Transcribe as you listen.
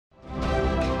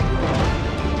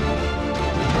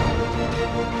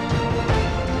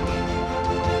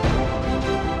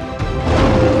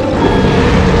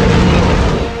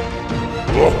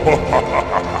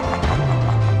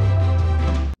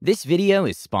This video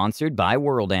is sponsored by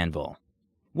World Anvil.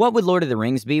 What would Lord of the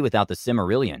Rings be without the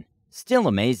Silmarillion? Still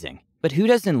amazing, but who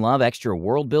doesn't love extra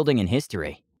world building and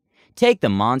history? Take the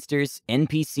monsters,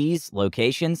 NPCs,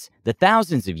 locations, the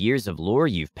thousands of years of lore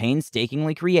you've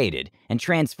painstakingly created, and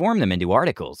transform them into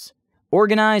articles.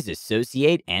 Organize,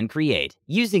 associate, and create,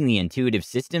 using the intuitive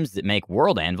systems that make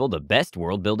World Anvil the best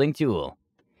world-building tool.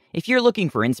 If you're looking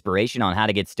for inspiration on how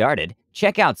to get started,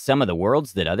 check out some of the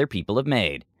worlds that other people have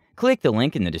made. Click the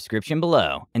link in the description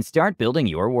below and start building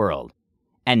your world.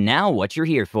 And now what you're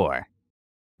here for.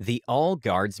 The All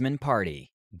Guardsmen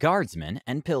Party, Guardsmen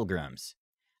and Pilgrims.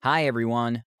 Hi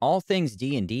everyone, All Things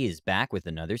D&D is back with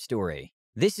another story.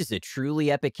 This is a truly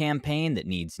epic campaign that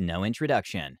needs no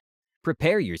introduction.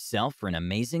 Prepare yourself for an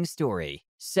amazing story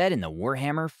set in the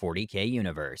Warhammer 40k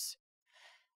universe.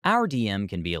 Our DM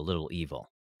can be a little evil.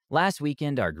 Last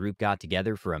weekend, our group got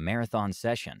together for a marathon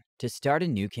session to start a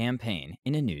new campaign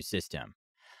in a new system.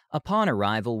 Upon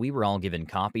arrival, we were all given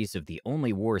copies of the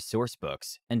Only War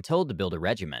sourcebooks and told to build a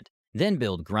regiment, then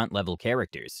build grunt-level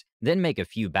characters, then make a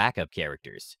few backup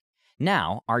characters.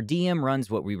 Now, our DM runs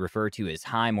what we refer to as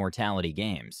high-mortality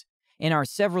games. In our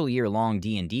several-year-long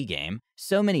D&D game,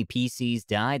 so many PCs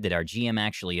died that our GM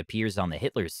actually appears on the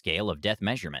Hitler scale of death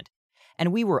measurement.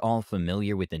 And we were all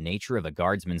familiar with the nature of a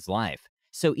guardsman's life,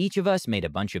 so each of us made a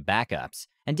bunch of backups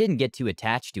and didn't get too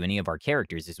attached to any of our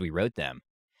characters as we wrote them.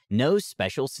 No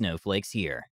special snowflakes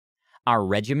here. Our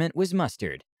regiment was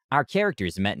mustered, our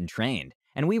characters met and trained,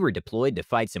 and we were deployed to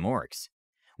fight some orcs.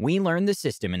 We learned the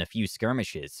system in a few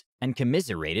skirmishes and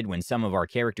commiserated when some of our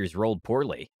characters rolled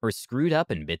poorly or screwed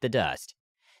up and bit the dust.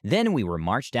 Then we were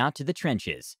marched out to the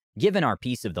trenches, given our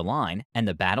piece of the line, and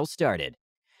the battle started.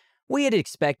 We had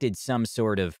expected some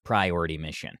sort of priority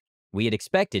mission. We had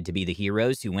expected to be the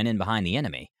heroes who went in behind the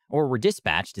enemy, or were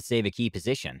dispatched to save a key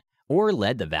position, or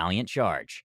led the valiant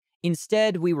charge.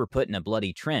 Instead, we were put in a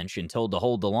bloody trench and told to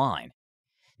hold the line.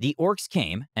 The orcs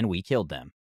came, and we killed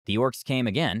them. The orcs came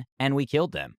again, and we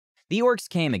killed them. The orcs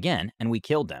came again, and we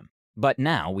killed them. But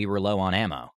now we were low on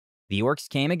ammo. The orcs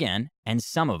came again, and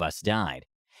some of us died.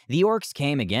 The orcs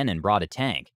came again and brought a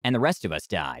tank, and the rest of us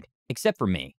died. Except for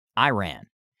me. I ran.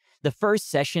 The first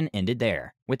session ended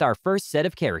there, with our first set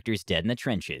of characters dead in the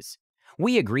trenches.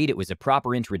 We agreed it was a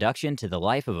proper introduction to the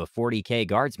life of a 40k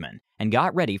guardsman, and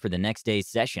got ready for the next day's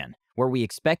session, where we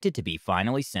expected to be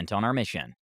finally sent on our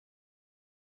mission.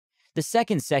 The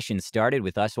second session started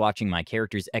with us watching my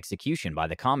character's execution by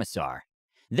the commissar.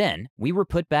 Then, we were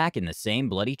put back in the same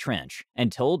bloody trench,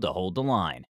 and told to hold the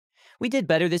line. We did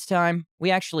better this time. We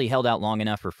actually held out long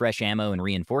enough for fresh ammo and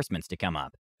reinforcements to come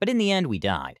up, but in the end we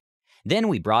died. Then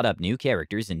we brought up new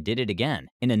characters and did it again,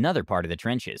 in another part of the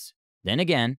trenches. Then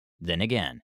again, then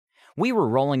again. We were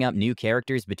rolling up new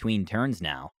characters between turns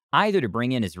now, either to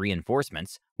bring in as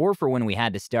reinforcements, or for when we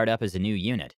had to start up as a new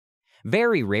unit.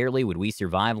 Very rarely would we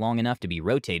survive long enough to be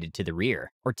rotated to the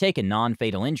rear, or take a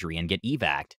non-fatal injury and get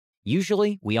evac'd.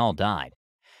 Usually, we all died.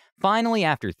 Finally,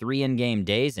 after 3 in-game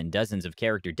days and dozens of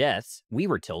character deaths, we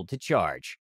were told to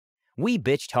charge. We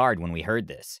bitched hard when we heard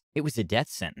this. It was a death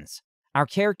sentence. Our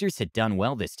characters had done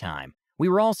well this time. We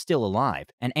were all still alive,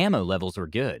 and ammo levels were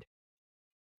good.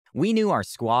 We knew our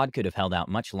squad could have held out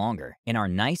much longer in our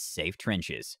nice, safe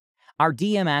trenches. Our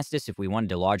DM asked us if we wanted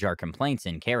to lodge our complaints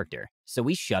in character, so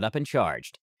we shut up and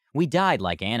charged. We died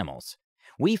like animals.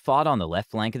 We fought on the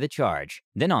left flank of the charge,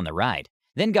 then on the right,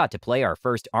 then got to play our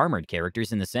first armored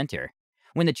characters in the center.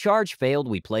 When the charge failed,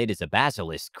 we played as a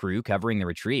basilisk crew covering the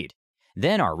retreat.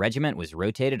 Then our regiment was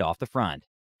rotated off the front.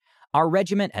 Our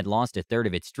regiment had lost a third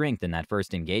of its strength in that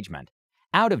first engagement.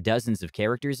 Out of dozens of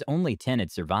characters, only 10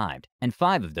 had survived, and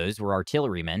 5 of those were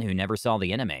artillerymen who never saw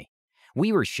the enemy.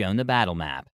 We were shown the battle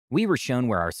map. We were shown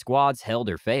where our squads held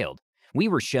or failed. We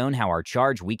were shown how our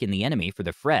charge weakened the enemy for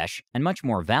the fresh and much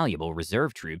more valuable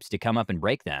reserve troops to come up and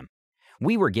break them.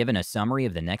 We were given a summary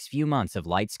of the next few months of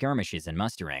light skirmishes and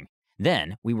mustering.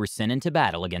 Then, we were sent into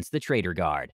battle against the traitor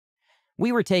guard.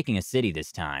 We were taking a city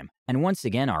this time, and once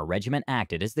again our regiment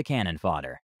acted as the cannon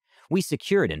fodder. We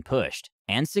secured and pushed,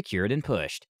 and secured and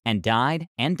pushed, and died,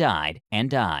 and died,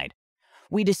 and died.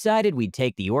 We decided we'd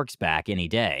take the orcs back any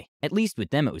day. At least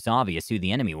with them it was obvious who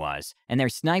the enemy was, and their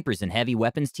snipers and heavy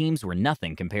weapons teams were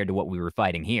nothing compared to what we were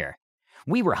fighting here.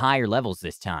 We were higher levels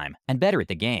this time, and better at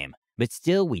the game, but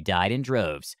still we died in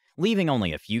droves, leaving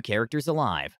only a few characters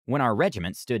alive when our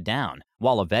regiment stood down,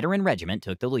 while a veteran regiment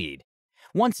took the lead.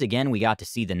 Once again, we got to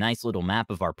see the nice little map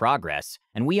of our progress,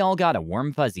 and we all got a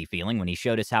warm fuzzy feeling when he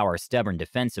showed us how our stubborn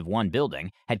defense of one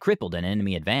building had crippled an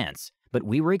enemy advance, but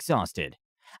we were exhausted.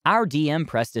 Our DM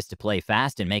pressed us to play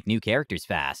fast and make new characters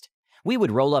fast. We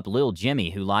would roll up Lil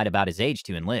Jimmy, who lied about his age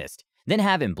to enlist, then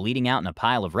have him bleeding out in a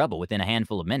pile of rubble within a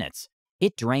handful of minutes.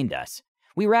 It drained us.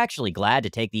 We were actually glad to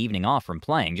take the evening off from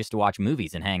playing just to watch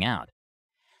movies and hang out.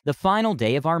 The final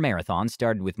day of our marathon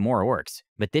started with more orcs,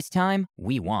 but this time,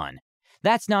 we won.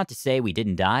 That's not to say we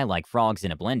didn't die like frogs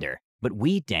in a blender, but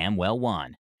we damn well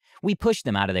won. We pushed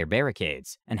them out of their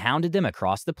barricades and hounded them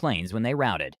across the plains when they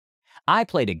routed. I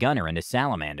played a gunner and a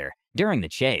salamander during the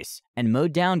chase and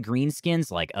mowed down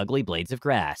greenskins like ugly blades of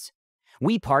grass.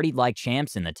 We partied like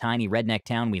champs in the tiny redneck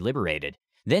town we liberated,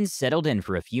 then settled in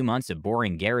for a few months of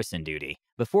boring garrison duty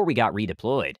before we got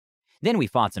redeployed. Then we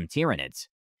fought some Tyranids.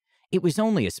 It was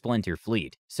only a splinter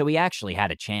fleet, so we actually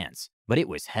had a chance, but it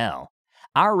was hell.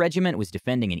 Our regiment was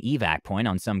defending an evac point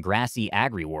on some grassy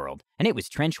agri-world, and it was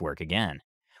trench work again.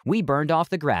 We burned off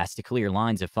the grass to clear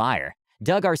lines of fire,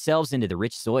 dug ourselves into the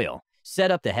rich soil,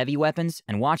 set up the heavy weapons,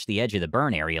 and watched the edge of the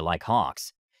burn area like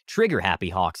hawks. Trigger-happy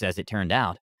hawks, as it turned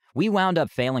out. We wound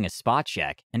up failing a spot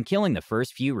check and killing the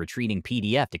first few retreating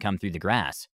PDF to come through the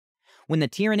grass. When the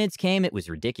Tyranids came, it was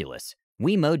ridiculous.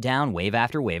 We mowed down wave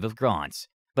after wave of Gaunts.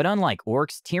 But unlike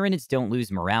orcs, Tyranids don't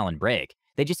lose morale and break.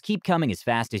 They just keep coming as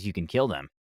fast as you can kill them.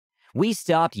 We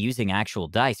stopped using actual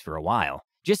dice for a while,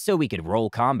 just so we could roll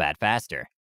combat faster.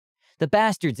 The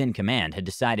bastards in command had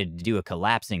decided to do a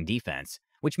collapsing defense,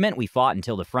 which meant we fought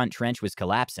until the front trench was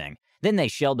collapsing. Then they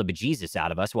shelled the bejesus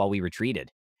out of us while we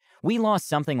retreated. We lost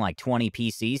something like 20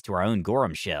 PCs to our own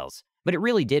Gorham shells, but it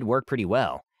really did work pretty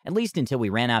well, at least until we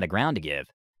ran out of ground to give.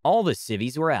 All the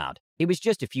civvies were out. It was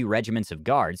just a few regiments of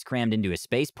guards crammed into a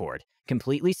spaceport,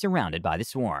 completely surrounded by the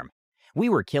swarm. We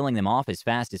were killing them off as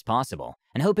fast as possible,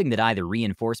 and hoping that either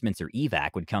reinforcements or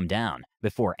evac would come down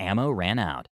before ammo ran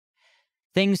out.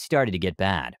 Things started to get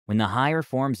bad when the higher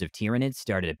forms of Tyranids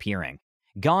started appearing.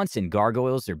 Gaunts and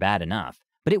gargoyles are bad enough,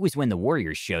 but it was when the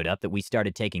warriors showed up that we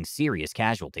started taking serious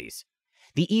casualties.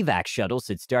 The evac shuttles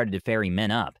had started to ferry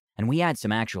men up, and we had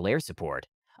some actual air support.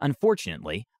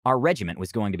 Unfortunately, our regiment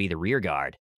was going to be the rear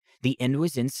guard. The end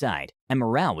was in sight, and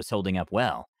morale was holding up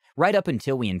well, right up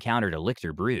until we encountered a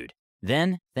lictor brood.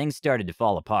 Then, things started to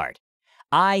fall apart.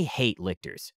 I hate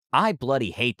lictors. I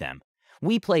bloody hate them.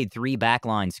 We played 3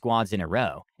 backline squads in a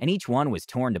row, and each one was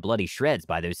torn to bloody shreds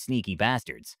by those sneaky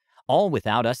bastards, all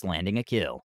without us landing a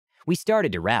kill. We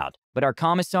started to rout, but our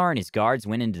commissar and his guards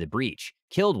went into the breach,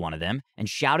 killed one of them, and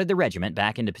shouted the regiment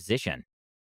back into position.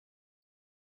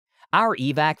 Our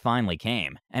evac finally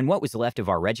came, and what was left of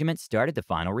our regiment started the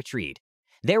final retreat.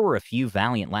 There were a few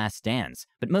valiant last stands,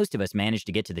 but most of us managed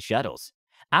to get to the shuttles.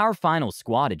 Our final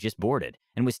squad had just boarded,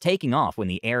 and was taking off when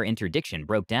the air interdiction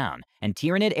broke down, and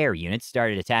Tyranid air units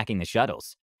started attacking the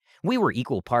shuttles. We were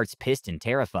equal parts pissed and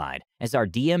terrified, as our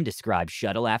DM described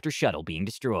shuttle after shuttle being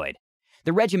destroyed.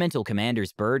 The regimental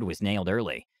commander's bird was nailed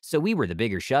early, so we were the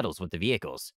bigger shuttles with the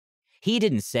vehicles. He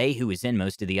didn't say who was in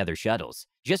most of the other shuttles,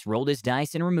 just rolled his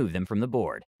dice and removed them from the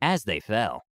board, as they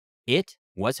fell. It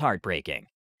was heartbreaking.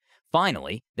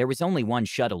 Finally, there was only one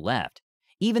shuttle left.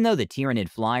 Even though the Tyranid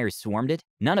flyers swarmed it,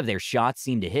 none of their shots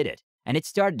seemed to hit it, and it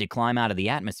started to climb out of the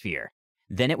atmosphere.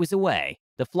 Then it was away,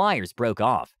 the flyers broke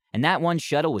off, and that one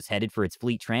shuttle was headed for its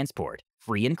fleet transport,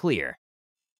 free and clear.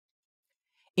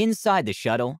 Inside the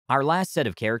shuttle, our last set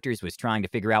of characters was trying to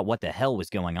figure out what the hell was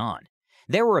going on.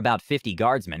 There were about 50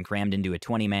 guardsmen crammed into a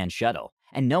 20-man shuttle,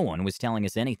 and no one was telling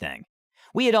us anything.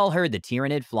 We had all heard the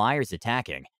Tyranid flyers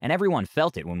attacking, and everyone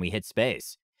felt it when we hit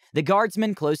space. The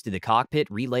guardsmen close to the cockpit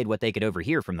relayed what they could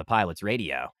overhear from the pilot's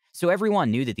radio, so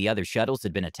everyone knew that the other shuttles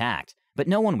had been attacked, but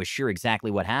no one was sure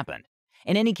exactly what happened.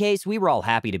 In any case, we were all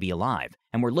happy to be alive,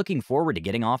 and were looking forward to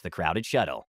getting off the crowded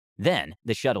shuttle. Then,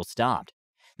 the shuttle stopped.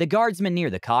 The guardsmen near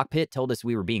the cockpit told us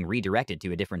we were being redirected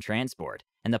to a different transport,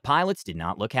 and the pilots did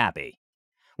not look happy.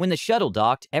 When the shuttle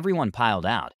docked, everyone piled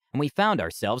out, and we found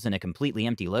ourselves in a completely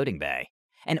empty loading bay.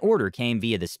 An order came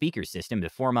via the speaker system to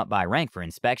form up by rank for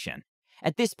inspection.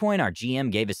 At this point, our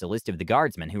GM gave us a list of the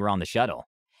guardsmen who were on the shuttle.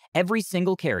 Every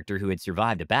single character who had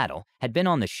survived a battle had been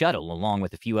on the shuttle along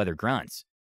with a few other grunts.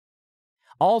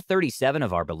 All 37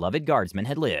 of our beloved guardsmen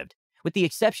had lived, with the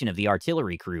exception of the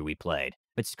artillery crew we played.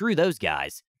 But screw those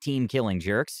guys, team-killing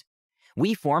jerks.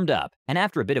 We formed up, and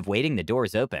after a bit of waiting, the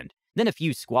doors opened. Then a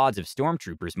few squads of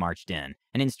stormtroopers marched in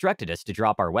and instructed us to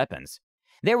drop our weapons.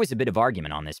 There was a bit of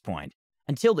argument on this point,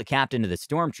 until the captain of the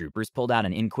stormtroopers pulled out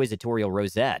an inquisitorial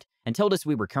rosette and told us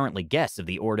we were currently guests of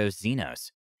the Ordos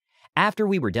Xenos. After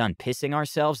we were done pissing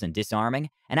ourselves and disarming,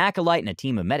 an acolyte and a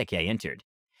team of Medicae entered.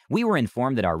 We were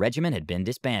informed that our regiment had been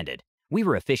disbanded. We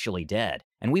were officially dead,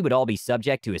 and we would all be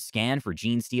subject to a scan for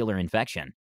gene stealer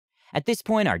infection. At this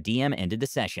point, our DM ended the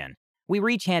session. We were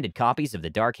each handed copies of the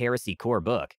Dark Heresy core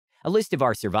book, a list of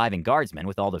our surviving guardsmen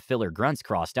with all the filler grunts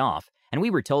crossed off, and we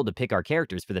were told to pick our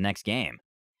characters for the next game.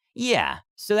 Yeah,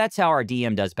 so that's how our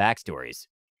DM does backstories.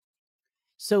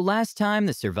 So last time,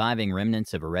 the surviving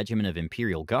remnants of a regiment of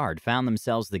Imperial Guard found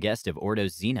themselves the guest of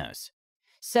Ordos Xenos.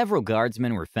 Several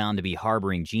guardsmen were found to be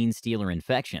harboring gene stealer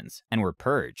infections and were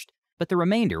purged, but the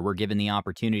remainder were given the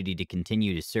opportunity to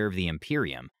continue to serve the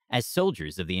Imperium as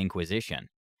soldiers of the Inquisition.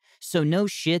 So no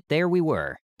shit, there we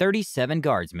were, 37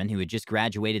 guardsmen who had just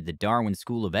graduated the Darwin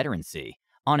School of Veterancy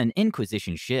on an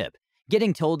Inquisition ship,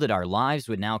 getting told that our lives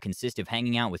would now consist of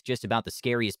hanging out with just about the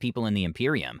scariest people in the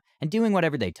Imperium and doing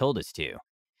whatever they told us to.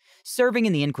 Serving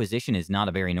in the Inquisition is not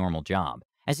a very normal job,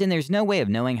 as in there's no way of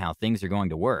knowing how things are going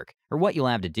to work or what you'll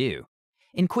have to do.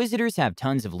 Inquisitors have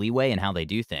tons of leeway in how they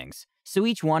do things, so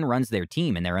each one runs their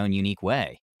team in their own unique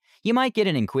way. You might get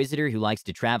an Inquisitor who likes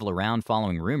to travel around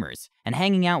following rumors and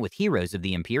hanging out with heroes of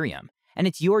the Imperium, and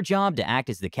it's your job to act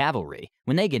as the cavalry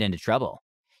when they get into trouble.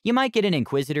 You might get an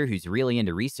Inquisitor who's really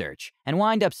into research and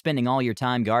wind up spending all your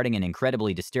time guarding an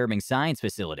incredibly disturbing science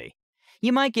facility.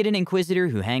 You might get an Inquisitor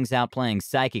who hangs out playing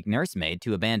psychic nursemaid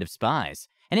to a band of spies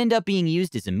and end up being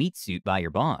used as a meat suit by your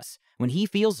boss when he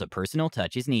feels a personal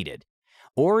touch is needed.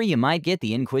 Or you might get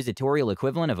the inquisitorial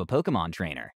equivalent of a Pokemon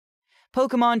trainer.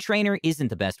 Pokemon trainer isn't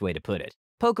the best way to put it.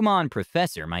 Pokemon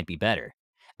professor might be better.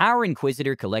 Our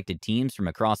Inquisitor collected teams from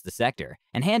across the sector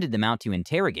and handed them out to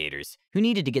interrogators who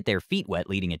needed to get their feet wet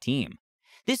leading a team.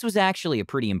 This was actually a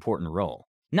pretty important role.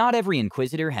 Not every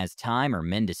Inquisitor has time or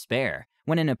men to spare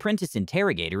when an apprentice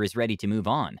interrogator is ready to move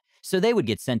on, so they would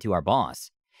get sent to our boss.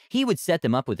 He would set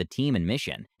them up with a team and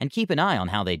mission and keep an eye on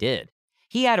how they did.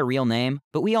 He had a real name,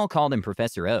 but we all called him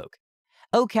Professor Oak.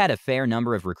 Oak had a fair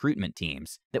number of recruitment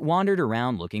teams that wandered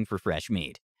around looking for fresh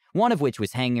meat, one of which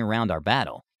was hanging around our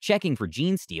battle, checking for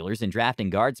gene stealers and drafting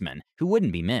guardsmen who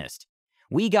wouldn't be missed.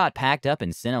 We got packed up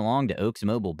and sent along to Oak's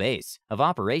mobile base of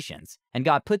operations and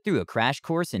got put through a crash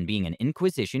course in being an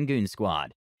Inquisition goon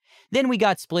squad. Then we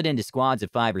got split into squads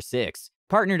of 5 or 6,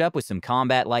 partnered up with some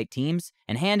combat-light teams,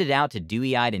 and handed out to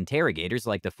dewy-eyed interrogators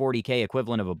like the 40k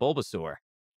equivalent of a Bulbasaur.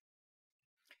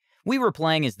 We were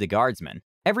playing as the Guardsmen.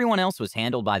 Everyone else was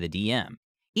handled by the DM.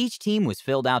 Each team was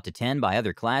filled out to 10 by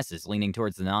other classes leaning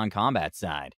towards the non-combat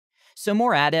side. So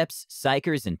more adepts,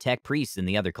 psychers, and tech priests in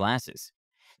the other classes.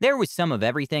 There was some of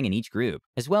everything in each group,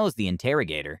 as well as the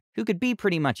interrogator, who could be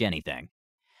pretty much anything.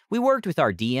 We worked with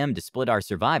our DM to split our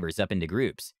survivors up into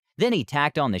groups. Then he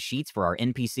tacked on the sheets for our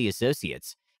NPC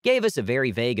associates, gave us a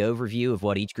very vague overview of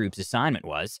what each group's assignment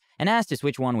was, and asked us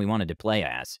which one we wanted to play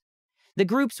as. The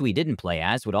groups we didn't play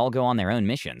as would all go on their own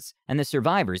missions, and the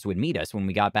survivors would meet us when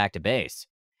we got back to base.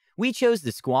 We chose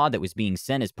the squad that was being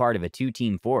sent as part of a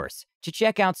 2-team force to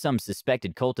check out some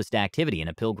suspected cultist activity in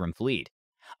a pilgrim fleet.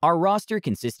 Our roster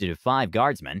consisted of 5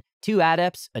 guardsmen, 2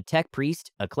 adepts, a tech priest,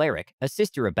 a cleric, a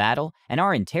sister of battle, and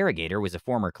our interrogator was a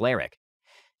former cleric.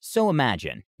 So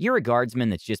imagine, you're a guardsman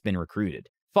that's just been recruited,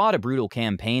 fought a brutal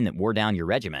campaign that wore down your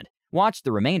regiment, watched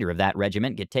the remainder of that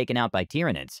regiment get taken out by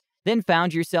Tyranids, then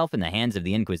found yourself in the hands of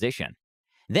the Inquisition.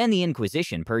 Then the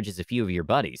Inquisition purges a few of your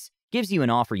buddies, gives you an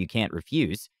offer you can't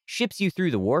refuse, ships you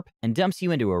through the warp, and dumps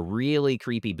you into a really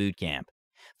creepy boot camp.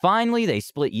 Finally, they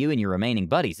split you and your remaining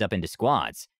buddies up into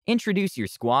squads, introduce your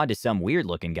squad to some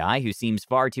weird-looking guy who seems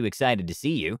far too excited to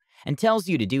see you, and tells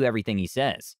you to do everything he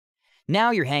says.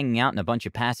 Now you're hanging out in a bunch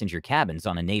of passenger cabins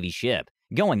on a Navy ship,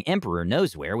 going emperor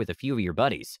knows where with a few of your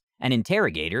buddies, an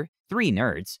interrogator, 3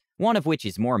 nerds, one of which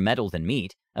is more metal than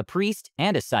meat, a priest,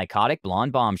 and a psychotic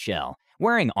blonde bombshell,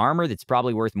 wearing armor that's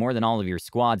probably worth more than all of your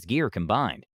squad's gear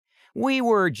combined. We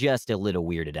were just a little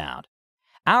weirded out.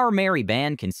 Our merry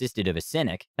band consisted of a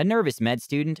cynic, a nervous med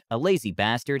student, a lazy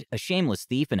bastard, a shameless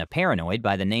thief, and a paranoid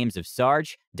by the names of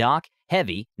Sarge, Doc,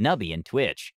 Heavy, Nubby, and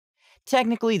Twitch.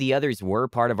 Technically, the others were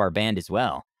part of our band as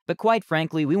well, but quite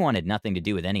frankly, we wanted nothing to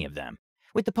do with any of them,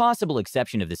 with the possible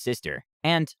exception of the sister,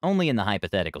 and only in the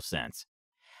hypothetical sense.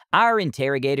 Our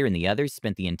interrogator and the others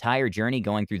spent the entire journey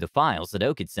going through the files that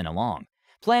Oak had sent along,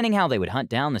 planning how they would hunt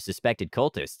down the suspected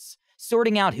cultists,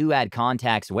 sorting out who had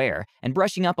contacts where, and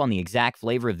brushing up on the exact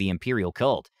flavor of the Imperial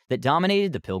cult that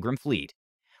dominated the Pilgrim fleet.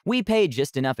 We paid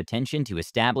just enough attention to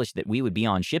establish that we would be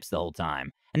on ships the whole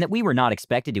time, and that we were not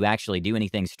expected to actually do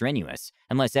anything strenuous,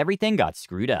 unless everything got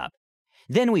screwed up.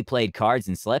 Then we played cards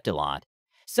and slept a lot.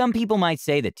 Some people might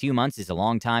say that 2 months is a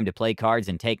long time to play cards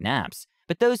and take naps,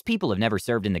 but those people have never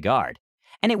served in the Guard.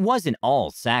 And it wasn't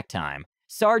all sack time.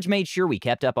 Sarge made sure we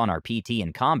kept up on our PT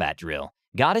and combat drill.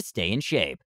 Gotta stay in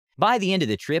shape. By the end of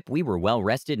the trip, we were well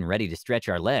rested and ready to stretch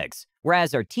our legs,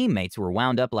 whereas our teammates were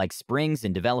wound up like springs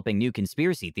and developing new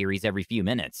conspiracy theories every few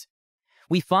minutes.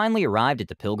 We finally arrived at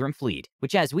the Pilgrim fleet,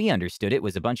 which as we understood it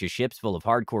was a bunch of ships full of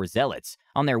hardcore zealots,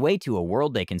 on their way to a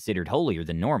world they considered holier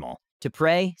than normal, to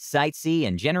pray, sightsee,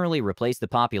 and generally replace the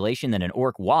population that an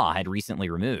orc Wa had recently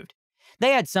removed.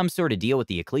 They had some sort of deal with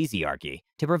the ecclesiarchy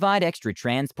to provide extra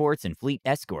transports and fleet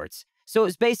escorts, so it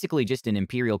was basically just an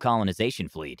imperial colonization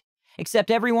fleet.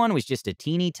 Except everyone was just a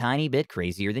teeny tiny bit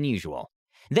crazier than usual.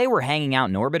 They were hanging out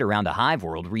in orbit around a hive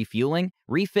world, refueling,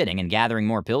 refitting, and gathering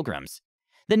more pilgrims.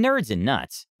 The nerds and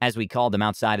nuts, as we called them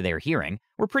outside of their hearing,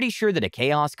 were pretty sure that a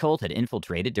chaos cult had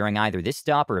infiltrated during either this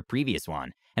stop or a previous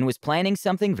one, and was planning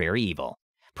something very evil.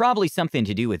 Probably something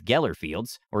to do with Geller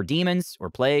fields, or demons, or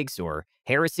plagues, or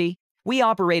heresy. We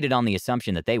operated on the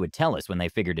assumption that they would tell us when they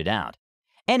figured it out.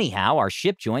 Anyhow, our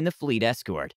ship joined the fleet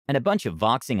escort, and a bunch of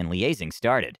voxing and liaising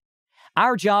started.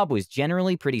 Our job was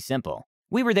generally pretty simple.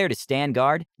 We were there to stand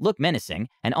guard, look menacing,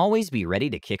 and always be ready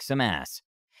to kick some ass.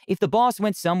 If the boss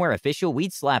went somewhere official,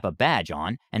 we'd slap a badge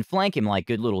on and flank him like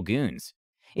good little goons.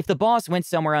 If the boss went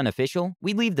somewhere unofficial,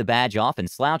 we'd leave the badge off and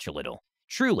slouch a little.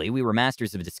 Truly, we were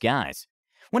masters of disguise.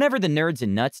 Whenever the nerds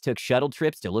and nuts took shuttle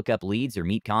trips to look up leads or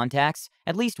meet contacts,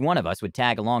 at least one of us would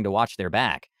tag along to watch their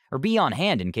back, or be on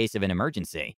hand in case of an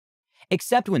emergency.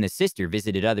 Except when the sister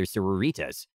visited other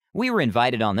sororitas. We were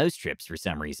invited on those trips for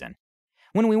some reason.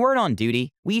 When we weren't on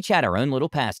duty, we each had our own little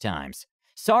pastimes.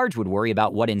 Sarge would worry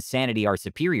about what insanity our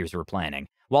superiors were planning,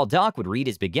 while Doc would read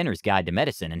his beginner's guide to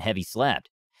medicine and heavy slept.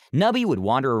 Nubby would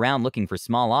wander around looking for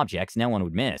small objects no one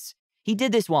would miss. He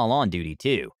did this while on duty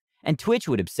too. And Twitch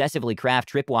would obsessively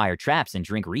craft tripwire traps and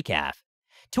drink recaf.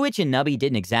 Twitch and Nubby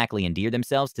didn't exactly endear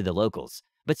themselves to the locals,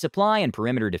 but supply and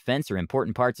perimeter defense are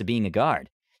important parts of being a guard,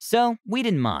 so we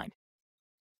didn't mind.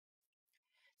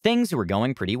 Things were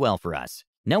going pretty well for us.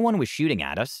 No one was shooting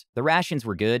at us, the rations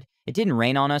were good, it didn't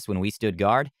rain on us when we stood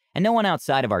guard, and no one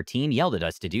outside of our team yelled at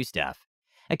us to do stuff.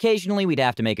 Occasionally, we'd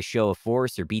have to make a show of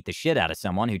force or beat the shit out of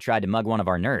someone who tried to mug one of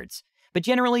our nerds, but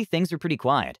generally, things were pretty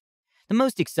quiet. The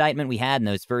most excitement we had in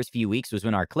those first few weeks was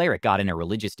when our cleric got in a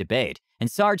religious debate, and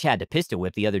Sarge had to pistol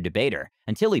whip the other debater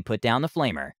until he put down the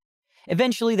flamer.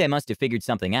 Eventually, they must have figured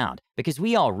something out, because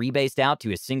we all rebased out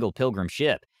to a single pilgrim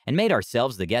ship and made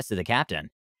ourselves the guests of the captain.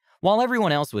 While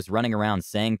everyone else was running around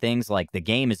saying things like the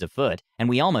game is afoot, and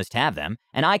we almost have them,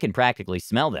 and I can practically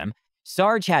smell them,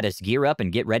 Sarge had us gear up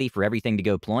and get ready for everything to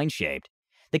go ploin-shaped.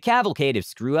 The cavalcade of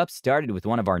screw-ups started with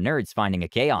one of our nerds finding a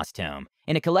chaos tome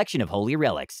in a collection of holy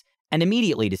relics, and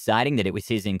immediately deciding that it was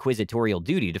his inquisitorial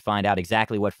duty to find out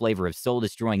exactly what flavor of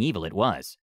soul-destroying evil it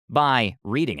was, by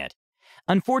reading it.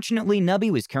 Unfortunately,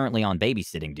 Nubby was currently on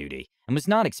babysitting duty, and was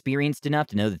not experienced enough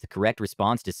to know that the correct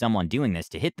response to someone doing this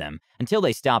to hit them until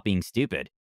they stopped being stupid.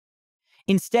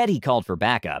 Instead, he called for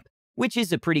backup, which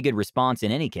is a pretty good response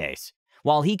in any case,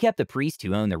 while he kept the priest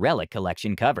who owned the relic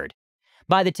collection covered.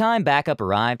 By the time backup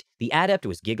arrived, the adept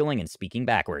was giggling and speaking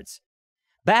backwards.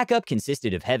 Backup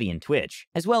consisted of Heavy and Twitch,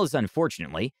 as well as,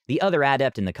 unfortunately, the other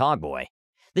adept and the cogboy.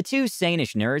 The two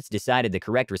sane-ish nerds decided the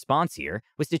correct response here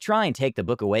was to try and take the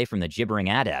book away from the gibbering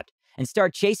adept and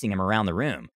start chasing him around the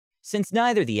room. Since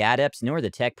neither the adepts nor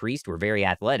the tech priest were very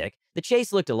athletic, the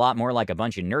chase looked a lot more like a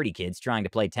bunch of nerdy kids trying to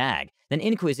play tag than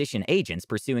Inquisition agents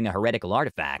pursuing a heretical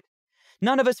artifact.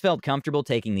 None of us felt comfortable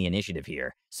taking the initiative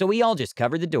here, so we all just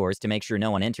covered the doors to make sure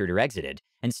no one entered or exited,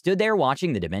 and stood there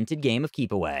watching the demented game of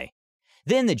keep away.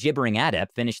 Then the gibbering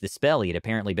adept finished the spell he had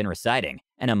apparently been reciting,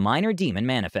 and a minor demon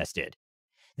manifested.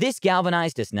 This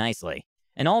galvanized us nicely,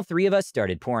 and all three of us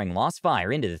started pouring lost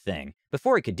fire into the thing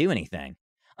before it could do anything.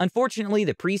 Unfortunately,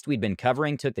 the priest we'd been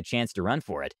covering took the chance to run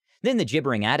for it, then the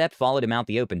gibbering adept followed him out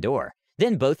the open door,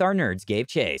 then both our nerds gave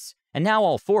chase, and now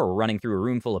all four were running through a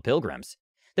room full of pilgrims.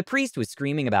 The priest was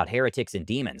screaming about heretics and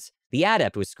demons, the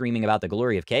adept was screaming about the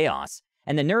glory of chaos,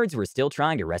 and the nerds were still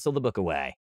trying to wrestle the book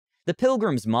away. The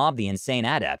pilgrims mobbed the insane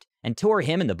adept and tore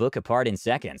him and the book apart in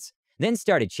seconds, then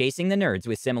started chasing the nerds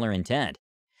with similar intent.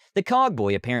 The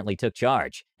cogboy apparently took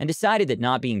charge and decided that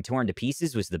not being torn to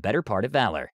pieces was the better part of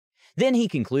valor. Then he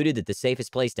concluded that the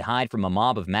safest place to hide from a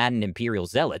mob of maddened Imperial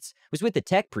zealots was with the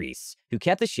tech priests, who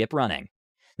kept the ship running.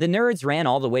 The nerds ran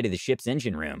all the way to the ship's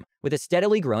engine room, with a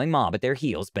steadily growing mob at their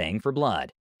heels baying for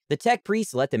blood. The tech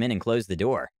priests let them in and closed the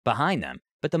door, behind them,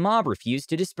 but the mob refused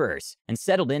to disperse and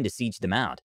settled in to siege them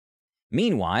out.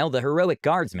 Meanwhile, the heroic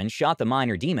guardsmen shot the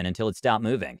minor demon until it stopped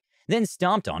moving, then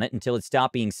stomped on it until it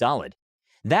stopped being solid.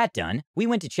 That done, we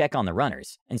went to check on the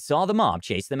runners, and saw the mob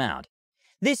chase them out.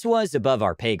 This was above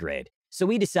our pay grade, so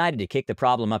we decided to kick the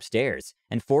problem upstairs,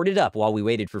 and fort it up while we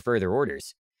waited for further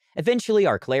orders. Eventually,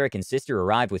 our cleric and sister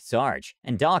arrived with Sarge,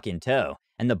 and Doc in tow,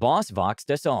 and the boss voxed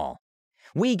us all.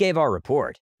 We gave our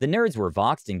report, the nerds were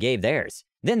voxed and gave theirs,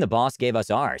 then the boss gave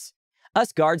us ours.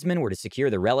 Us guardsmen were to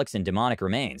secure the relics and demonic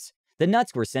remains. The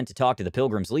nuts were sent to talk to the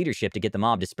pilgrims' leadership to get the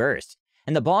mob dispersed,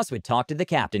 and the boss would talk to the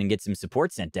captain and get some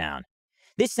support sent down.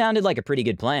 This sounded like a pretty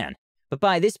good plan, but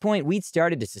by this point we'd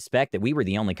started to suspect that we were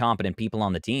the only competent people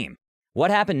on the team.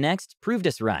 What happened next proved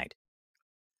us right.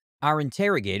 Our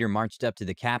interrogator marched up to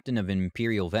the captain of an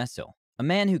Imperial vessel, a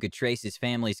man who could trace his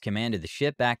family's command of the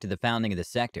ship back to the founding of the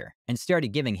sector, and started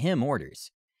giving him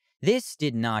orders. This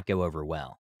did not go over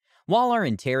well. While our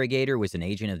interrogator was an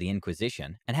agent of the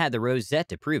Inquisition and had the rosette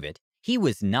to prove it, he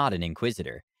was not an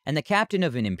inquisitor, and the captain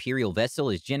of an Imperial vessel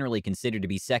is generally considered to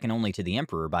be second only to the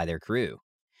Emperor by their crew.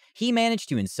 He managed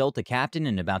to insult the captain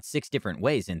in about 6 different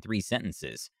ways in 3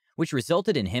 sentences, which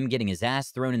resulted in him getting his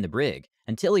ass thrown in the brig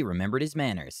until he remembered his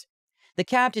manners. The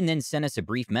captain then sent us a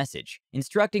brief message,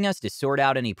 instructing us to sort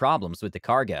out any problems with the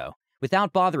cargo,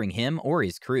 without bothering him or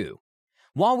his crew.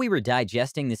 While we were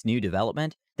digesting this new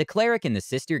development, the cleric and the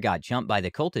sister got jumped by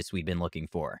the cultists we'd been looking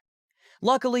for.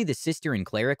 Luckily, the sister and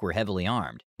cleric were heavily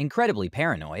armed, incredibly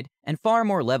paranoid, and far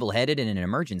more level-headed in an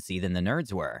emergency than the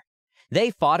nerds were.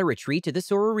 They fought a retreat to the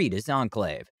Sororitas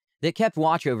enclave that kept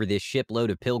watch over this shipload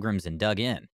of pilgrims and dug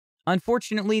in.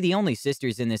 Unfortunately, the only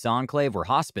sisters in this enclave were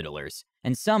hospitallers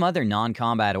and some other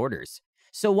non-combat orders,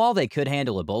 so while they could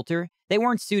handle a bolter, they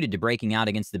weren't suited to breaking out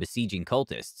against the besieging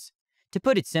cultists. To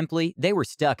put it simply, they were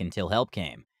stuck until help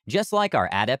came, just like our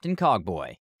adept and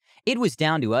cogboy. It was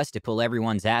down to us to pull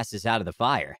everyone's asses out of the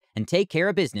fire and take care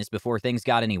of business before things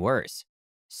got any worse.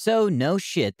 So, no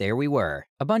shit, there we were,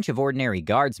 a bunch of ordinary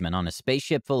guardsmen on a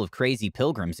spaceship full of crazy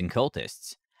pilgrims and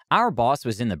cultists. Our boss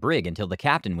was in the brig until the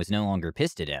captain was no longer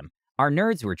pissed at him. Our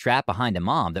nerds were trapped behind a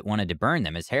mob that wanted to burn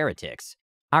them as heretics.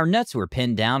 Our nuts were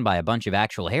pinned down by a bunch of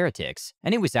actual heretics,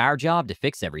 and it was our job to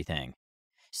fix everything.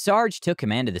 Sarge took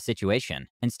command of the situation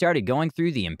and started going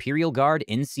through the Imperial Guard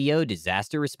NCO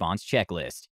disaster response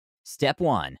checklist. Step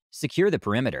 1, secure the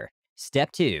perimeter.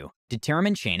 Step 2,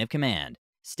 determine chain of command.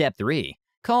 Step 3,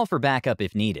 call for backup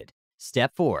if needed.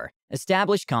 Step 4,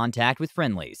 establish contact with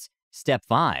friendlies. Step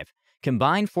 5,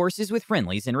 combine forces with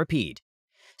friendlies and repeat.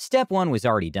 Step 1 was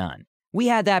already done. We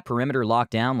had that perimeter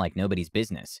locked down like nobody's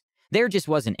business. There just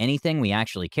wasn't anything we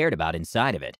actually cared about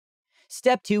inside of it.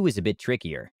 Step 2 was a bit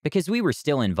trickier, because we were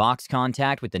still in Vox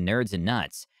contact with the nerds and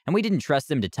nuts, and we didn't trust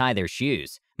them to tie their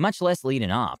shoes, much less lead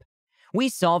an op. We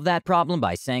solved that problem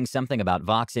by saying something about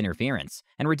Vox interference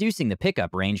and reducing the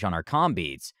pickup range on our comm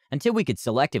beads until we could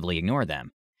selectively ignore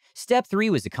them. Step 3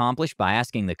 was accomplished by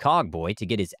asking the cogboy to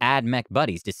get his AdMech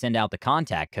buddies to send out the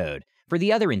contact code for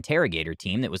the other interrogator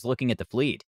team that was looking at the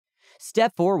fleet.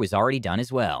 Step 4 was already done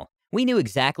as well. We knew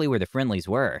exactly where the friendlies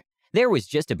were. There was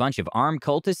just a bunch of armed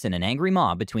cultists and an angry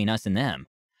mob between us and them.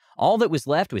 All that was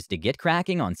left was to get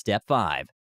cracking on Step 5.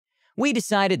 We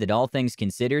decided that all things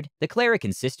considered, the cleric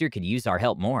and sister could use our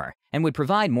help more and would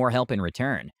provide more help in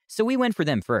return, so we went for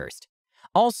them first.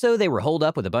 Also, they were holed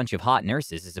up with a bunch of hot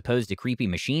nurses as opposed to creepy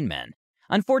machine men.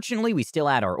 Unfortunately, we still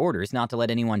had our orders not to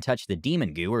let anyone touch the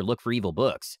demon goo or look for evil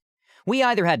books. We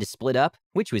either had to split up,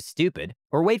 which was stupid,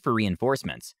 or wait for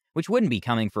reinforcements, which wouldn't be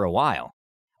coming for a while,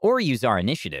 or use our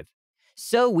initiative.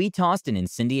 So we tossed an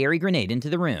incendiary grenade into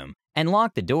the room and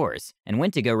locked the doors and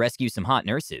went to go rescue some hot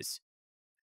nurses.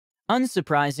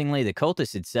 Unsurprisingly, the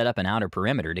cultists had set up an outer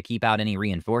perimeter to keep out any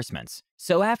reinforcements,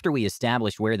 so after we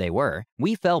established where they were,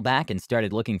 we fell back and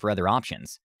started looking for other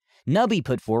options. Nubby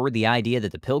put forward the idea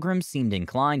that the pilgrims seemed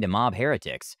inclined to mob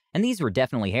heretics, and these were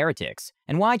definitely heretics,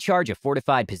 and why charge a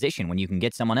fortified position when you can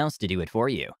get someone else to do it for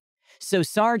you? So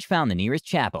Sarge found the nearest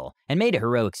chapel and made a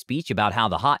heroic speech about how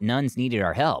the hot nuns needed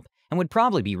our help and would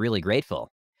probably be really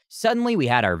grateful. Suddenly, we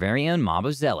had our very own mob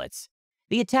of zealots.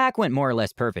 The attack went more or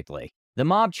less perfectly. The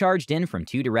mob charged in from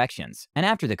 2 directions, and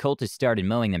after the cultists started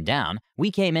mowing them down, we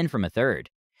came in from a third.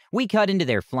 We cut into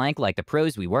their flank like the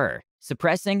pros we were,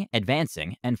 suppressing,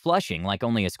 advancing, and flushing like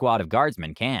only a squad of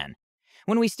guardsmen can.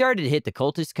 When we started to hit the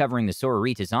cultists covering the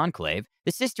Sororitas enclave,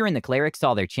 the sister and the cleric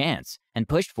saw their chance and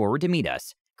pushed forward to meet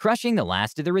us, crushing the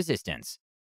last of the resistance.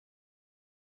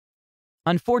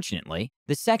 Unfortunately,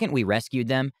 the second we rescued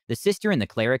them, the sister and the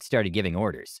cleric started giving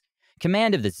orders.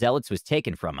 Command of the zealots was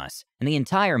taken from us, and the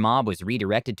entire mob was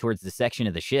redirected towards the section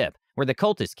of the ship where the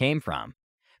cultists came from.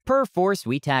 Per force,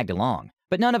 we tagged along,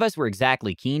 but none of us were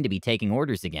exactly keen to be taking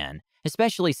orders again,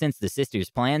 especially since the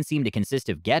sister's plan seemed to consist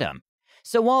of get 'em.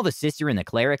 So while the sister and the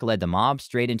cleric led the mob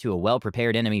straight into a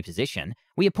well-prepared enemy position,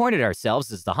 we appointed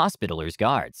ourselves as the Hospitallers'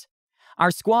 guards. Our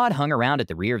squad hung around at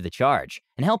the rear of the charge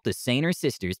and helped the saner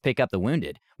sisters pick up the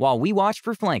wounded, while we watched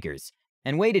for flankers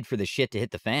and waited for the shit to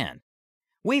hit the fan.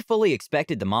 We fully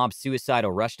expected the mob's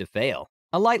suicidal rush to fail.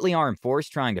 A lightly armed force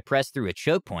trying to press through a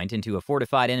choke point into a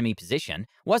fortified enemy position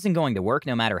wasn't going to work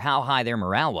no matter how high their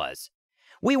morale was.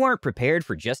 We weren't prepared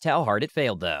for just how hard it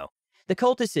failed, though. The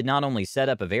cultists had not only set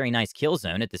up a very nice kill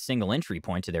zone at the single entry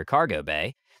point to their cargo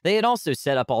bay, they had also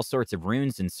set up all sorts of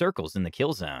runes and circles in the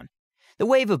kill zone. The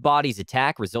wave of bodies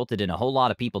attack resulted in a whole lot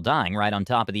of people dying right on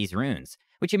top of these runes,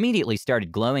 which immediately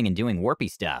started glowing and doing warpy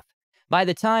stuff. By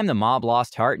the time the mob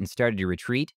lost heart and started to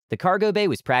retreat, the cargo bay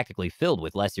was practically filled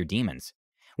with lesser demons.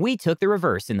 We took the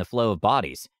reverse in the flow of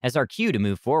bodies as our cue to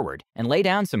move forward and lay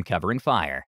down some covering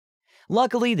fire.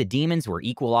 Luckily, the demons were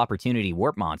equal opportunity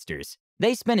warp monsters.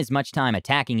 They spent as much time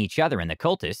attacking each other and the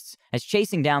cultists as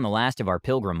chasing down the last of our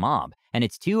pilgrim mob and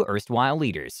its two erstwhile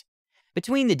leaders.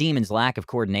 Between the demons' lack of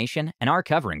coordination and our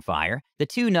covering fire, the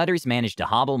two nutters managed to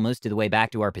hobble most of the way back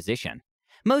to our position.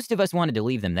 Most of us wanted to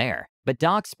leave them there, but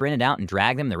Doc sprinted out and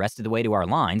dragged them the rest of the way to our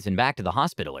lines and back to the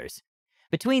hospitalers.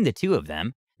 Between the two of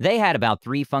them, they had about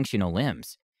 3 functional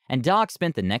limbs, and Doc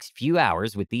spent the next few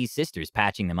hours with these sisters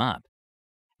patching them up.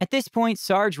 At this point,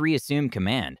 Sarge reassumed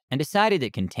command and decided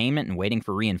that containment and waiting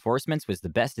for reinforcements was the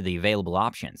best of the available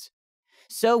options.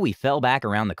 So we fell back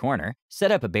around the corner,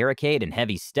 set up a barricade and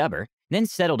heavy stubber, then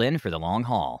settled in for the long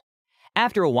haul.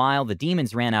 After a while, the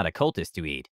demons ran out of cultists to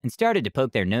eat and started to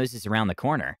poke their noses around the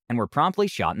corner and were promptly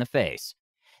shot in the face.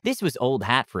 This was old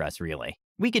hat for us, really.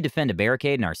 We could defend a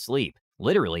barricade in our sleep,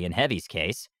 literally in Heavy's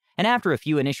case, and after a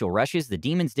few initial rushes, the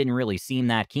demons didn't really seem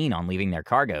that keen on leaving their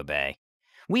cargo bay.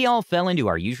 We all fell into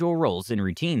our usual roles and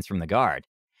routines from the guard.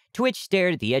 Twitch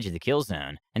stared at the edge of the kill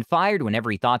zone and fired whenever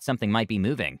he thought something might be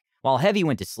moving, while Heavy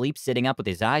went to sleep sitting up with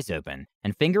his eyes open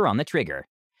and finger on the trigger.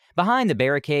 Behind the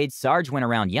barricades, Sarge went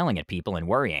around yelling at people and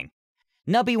worrying.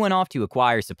 Nubby went off to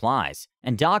acquire supplies,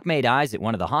 and Doc made eyes at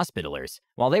one of the hospitalers,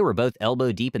 while they were both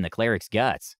elbow deep in the cleric's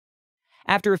guts.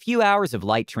 After a few hours of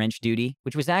light trench duty,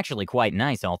 which was actually quite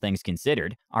nice all things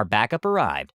considered, our backup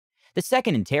arrived. The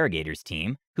second interrogators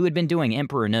team, who had been doing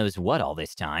Emperor knows what all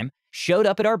this time, showed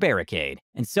up at our barricade,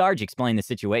 and Sarge explained the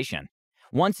situation.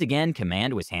 Once again,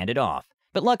 command was handed off,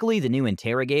 but luckily the new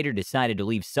interrogator decided to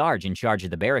leave Sarge in charge of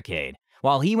the barricade,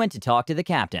 while he went to talk to the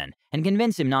captain and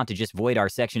convince him not to just void our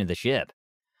section of the ship.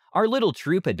 Our little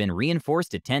troop had been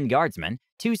reinforced at 10 guardsmen,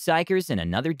 2 psychers, and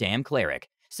another damn cleric,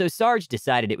 so Sarge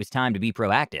decided it was time to be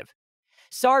proactive.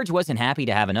 Sarge wasn't happy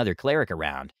to have another cleric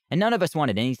around, and none of us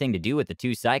wanted anything to do with the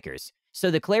 2 psychers, so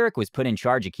the cleric was put in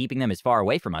charge of keeping them as far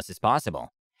away from us as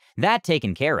possible. That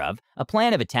taken care of, a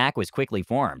plan of attack was quickly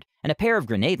formed, and a pair of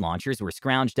grenade launchers were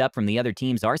scrounged up from the other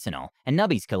team's arsenal and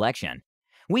Nubby's collection.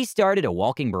 We started a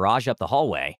walking barrage up the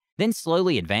hallway, then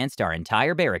slowly advanced our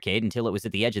entire barricade until it was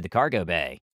at the edge of the cargo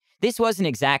bay. This wasn't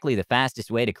exactly the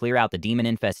fastest way to clear out the demon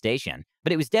infestation,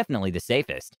 but it was definitely the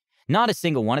safest. Not a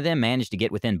single one of them managed to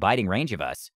get within biting range of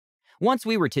us. Once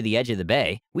we were to the edge of the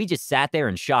bay, we just sat there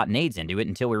and shot nades into it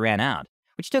until we ran out,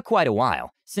 which took quite a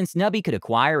while, since Nubby could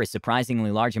acquire a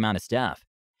surprisingly large amount of stuff.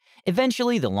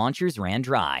 Eventually, the launchers ran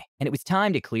dry, and it was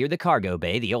time to clear the cargo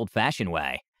bay the old-fashioned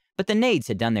way. But the nades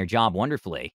had done their job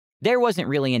wonderfully. There wasn't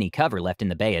really any cover left in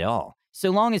the bay at all,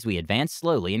 so long as we advanced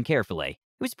slowly and carefully.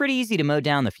 It was pretty easy to mow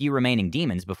down the few remaining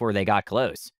demons before they got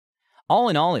close. All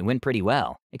in all, it went pretty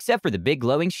well, except for the big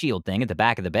glowing shield thing at the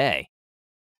back of the bay.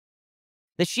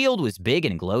 The shield was big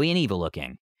and glowy and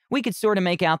evil-looking. We could sort of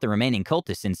make out the remaining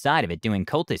cultists inside of it doing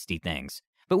cultisty things,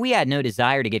 but we had no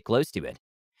desire to get close to it.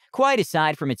 Quite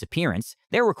aside from its appearance,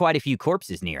 there were quite a few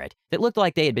corpses near it that looked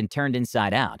like they had been turned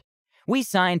inside out. We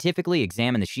scientifically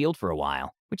examined the shield for a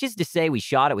while, which is to say we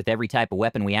shot it with every type of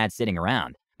weapon we had sitting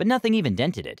around, but nothing even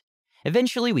dented it.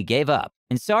 Eventually, we gave up,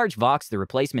 and Sarge voxed the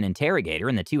replacement interrogator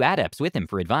and the 2 adepts with him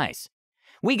for advice.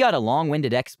 We got a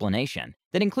long-winded explanation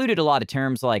that included a lot of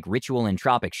terms like ritual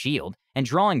entropic shield and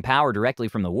drawing power directly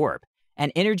from the warp,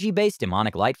 an energy-based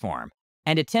demonic light form,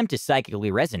 and attempt to psychically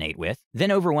resonate with,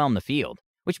 then overwhelm the field,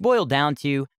 which boiled down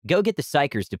to, go get the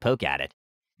psychers to poke at it.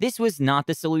 This was not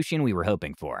the solution we were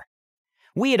hoping for.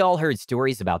 We had all heard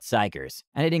stories about psychers,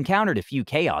 and had encountered a few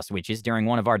chaos witches during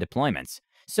one of our deployments,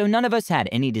 so none of us had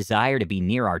any desire to be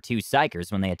near our 2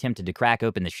 psychers when they attempted to crack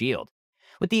open the shield.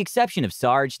 With the exception of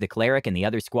Sarge, the cleric, and the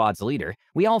other squad's leader,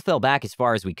 we all fell back as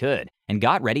far as we could, and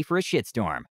got ready for a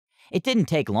shitstorm. It didn't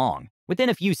take long. Within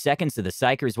a few seconds of the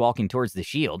psychers walking towards the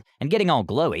shield, and getting all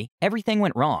glowy, everything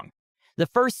went wrong. The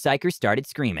first psyker started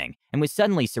screaming, and was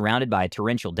suddenly surrounded by a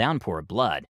torrential downpour of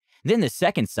blood. Then the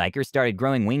second psyker started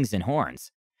growing wings and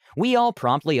horns. We all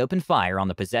promptly opened fire on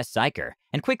the possessed psyker,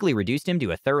 and quickly reduced him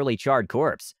to a thoroughly charred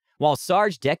corpse, while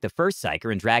Sarge decked the first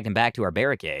psyker and dragged him back to our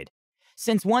barricade.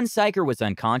 Since one psyker was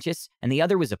unconscious, and the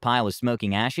other was a pile of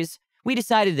smoking ashes, we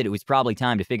decided that it was probably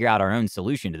time to figure out our own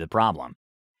solution to the problem.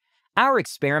 Our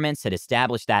experiments had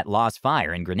established that lost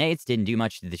fire and grenades didn't do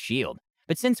much to the shield,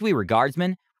 but since we were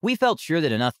guardsmen, we felt sure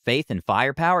that enough faith and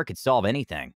firepower could solve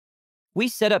anything. We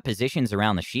set up positions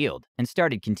around the shield and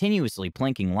started continuously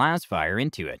plinking fire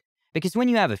into it, because when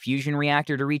you have a fusion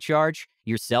reactor to recharge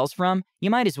your cells from, you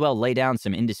might as well lay down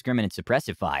some indiscriminate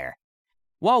suppressive fire.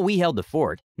 While we held the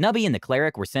fort, Nubby and the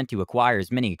cleric were sent to acquire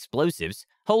as many explosives,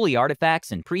 holy artifacts,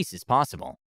 and priests as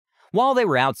possible. While they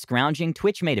were out scrounging,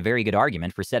 Twitch made a very good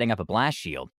argument for setting up a blast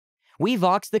shield. We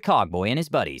voxed the cogboy and his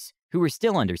buddies, who were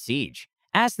still under siege,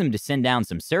 asked them to send down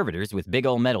some servitors with big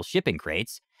old metal shipping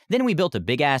crates, then we built a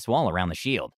big-ass wall around the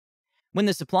shield. When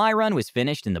the supply run was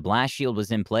finished and the blast shield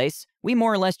was in place, we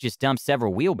more or less just dumped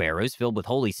several wheelbarrows filled with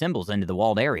holy symbols into the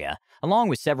walled area, along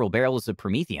with several barrels of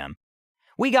promethium.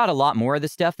 We got a lot more of the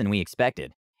stuff than we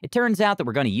expected. It turns out that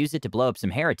we're going to use it to blow up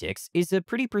some heretics is a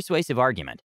pretty persuasive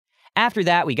argument. After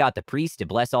that, we got the priest to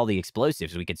bless all the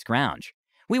explosives we could scrounge.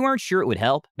 We weren't sure it would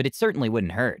help, but it certainly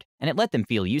wouldn't hurt, and it let them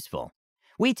feel useful.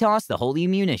 We tossed the holy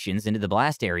munitions into the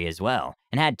blast area as well,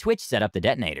 and had Twitch set up the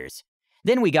detonators.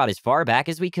 Then we got as far back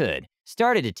as we could,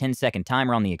 started a 10-second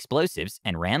timer on the explosives,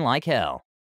 and ran like hell.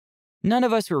 None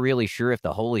of us were really sure if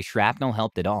the holy shrapnel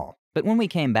helped at all, but when we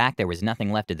came back there was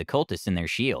nothing left of the cultists in their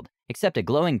shield, except a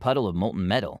glowing puddle of molten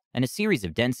metal and a series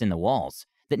of dents in the walls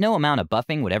that no amount of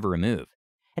buffing would ever remove.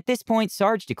 At this point,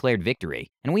 Sarge declared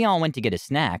victory, and we all went to get a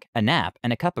snack, a nap,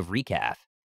 and a cup of recaf.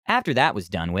 After that was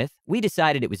done with, we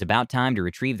decided it was about time to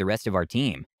retrieve the rest of our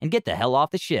team and get the hell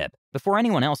off the ship before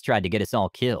anyone else tried to get us all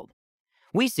killed.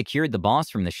 We secured the boss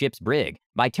from the ship's brig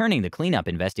by turning the cleanup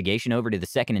investigation over to the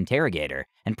second interrogator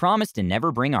and promised to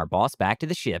never bring our boss back to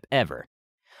the ship ever.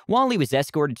 While he was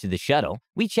escorted to the shuttle,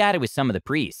 we chatted with some of the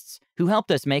priests, who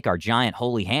helped us make our giant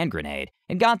holy hand grenade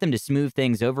and got them to smooth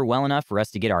things over well enough for us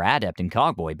to get our adept and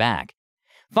cogboy back.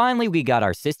 Finally, we got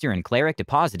our sister and cleric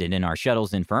deposited in our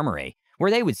shuttle's infirmary,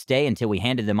 where they would stay until we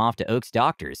handed them off to Oak's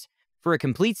doctors for a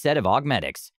complete set of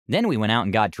augmetics. Then we went out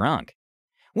and got drunk.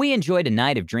 We enjoyed a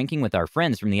night of drinking with our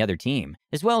friends from the other team,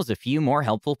 as well as a few more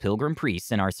helpful pilgrim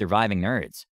priests and our surviving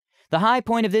nerds. The high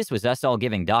point of this was us all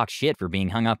giving Doc shit for being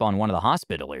hung up on one of the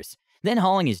hospitalers, then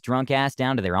hauling his drunk ass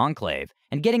down to their enclave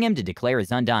and getting him to declare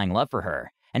his undying love for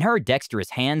her, and her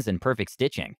dexterous hands and perfect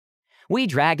stitching. We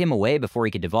dragged him away before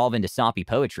he could devolve into soppy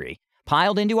poetry,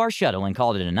 piled into our shuttle, and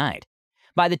called it a night.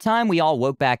 By the time we all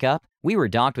woke back up, we were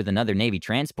docked with another Navy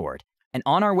transport, and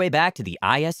on our way back to the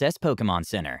ISS Pokemon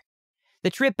Center. The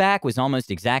trip back was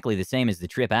almost exactly the same as the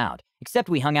trip out, except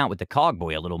we hung out with the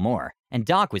cogboy a little more, and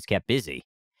Doc was kept busy.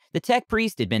 The tech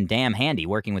priest had been damn handy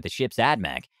working with the ship's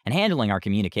admech and handling our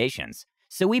communications,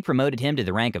 so we promoted him to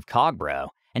the rank of cogbro,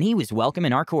 and he was welcome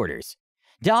in our quarters.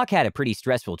 Doc had a pretty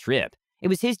stressful trip. It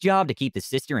was his job to keep the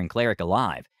sister and cleric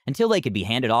alive until they could be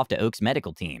handed off to Oak's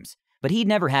medical teams, but he'd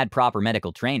never had proper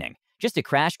medical training, just a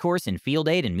crash course in field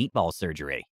aid and meatball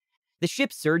surgery. The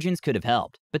ship's surgeons could have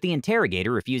helped, but the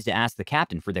interrogator refused to ask the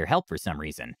captain for their help for some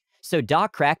reason, so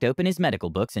Doc cracked open his medical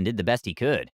books and did the best he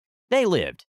could. They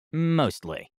lived.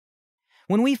 Mostly.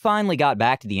 When we finally got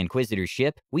back to the Inquisitor's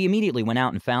ship, we immediately went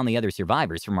out and found the other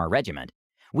survivors from our regiment.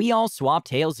 We all swapped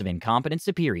tales of incompetent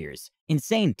superiors,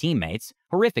 insane teammates,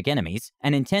 horrific enemies,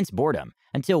 and intense boredom,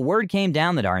 until word came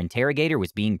down that our interrogator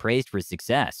was being praised for his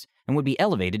success and would be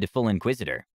elevated to full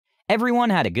Inquisitor. Everyone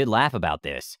had a good laugh about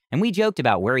this, and we joked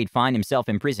about where he'd find himself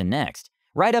in prison next,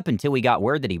 right up until we got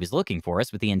word that he was looking for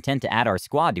us with the intent to add our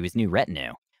squad to his new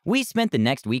retinue. We spent the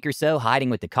next week or so hiding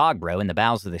with the cogbro in the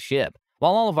bowels of the ship,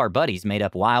 while all of our buddies made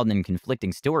up wild and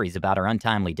conflicting stories about our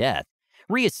untimely death,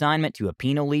 reassignment to a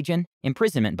penal legion,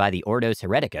 imprisonment by the Ordos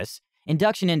Hereticus,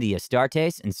 induction into the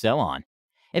Astartes, and so on.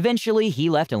 Eventually, he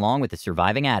left along with the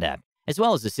surviving adept, as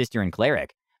well as the sister and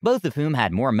cleric, both of whom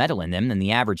had more metal in them than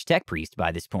the average tech priest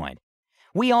by this point.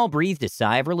 We all breathed a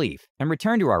sigh of relief and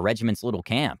returned to our regiment's little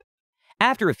camp.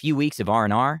 After a few weeks of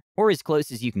R&R, or as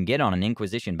close as you can get on an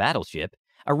Inquisition battleship,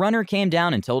 a runner came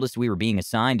down and told us we were being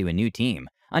assigned to a new team,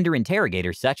 under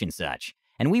interrogator such and such,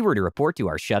 and we were to report to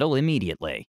our shuttle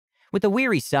immediately. With a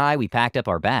weary sigh, we packed up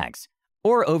our bags,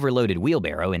 or overloaded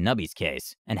wheelbarrow in Nubby's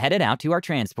case, and headed out to our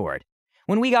transport.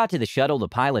 When we got to the shuttle, the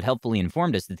pilot helpfully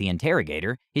informed us that the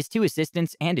interrogator, his 2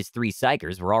 assistants, and his 3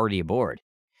 psychers were already aboard.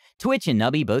 Twitch and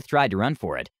Nubby both tried to run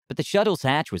for it, but the shuttle's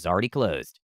hatch was already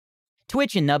closed.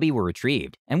 Twitch and Nubby were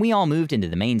retrieved, and we all moved into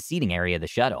the main seating area of the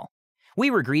shuttle. We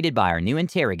were greeted by our new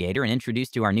interrogator and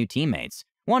introduced to our new teammates,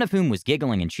 one of whom was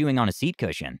giggling and chewing on a seat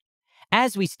cushion.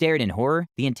 As we stared in horror,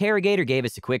 the interrogator gave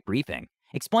us a quick briefing,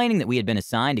 explaining that we had been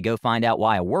assigned to go find out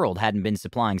why a world hadn't been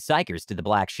supplying psychers to the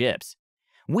black ships.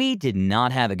 We did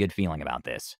not have a good feeling about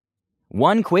this.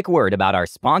 One quick word about our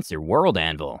sponsor, World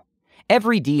Anvil.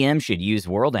 Every DM should use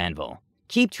World Anvil.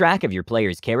 Keep track of your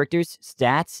players' characters,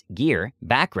 stats, gear,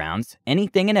 backgrounds,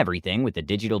 anything and everything with the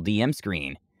digital DM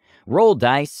screen. Roll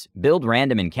dice, build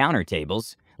random encounter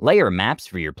tables, Layer maps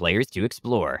for your players to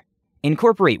explore.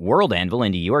 Incorporate World Anvil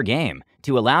into your game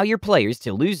to allow your players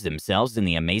to lose themselves in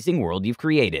the amazing world you've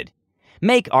created.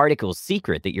 Make articles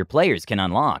secret that your players can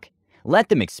unlock. Let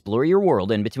them explore your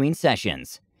world in between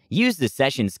sessions. Use the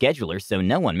session scheduler so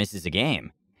no one misses a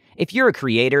game. If you're a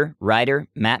creator, writer,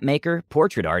 map maker,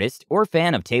 portrait artist, or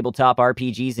fan of tabletop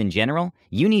RPGs in general,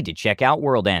 you need to check out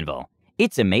World Anvil.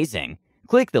 It's amazing.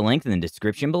 Click the link in the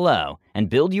description below and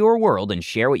build your world and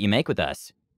share what you make with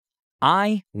us.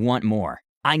 I want more.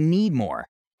 I need more.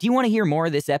 Do you want to hear more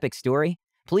of this epic story?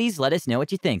 Please let us know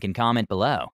what you think and comment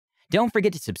below. Don't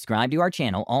forget to subscribe to our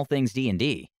channel, All Things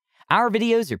D&D. Our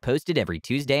videos are posted every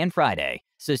Tuesday and Friday,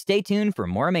 so stay tuned for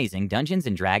more amazing Dungeons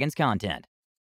 & Dragons content.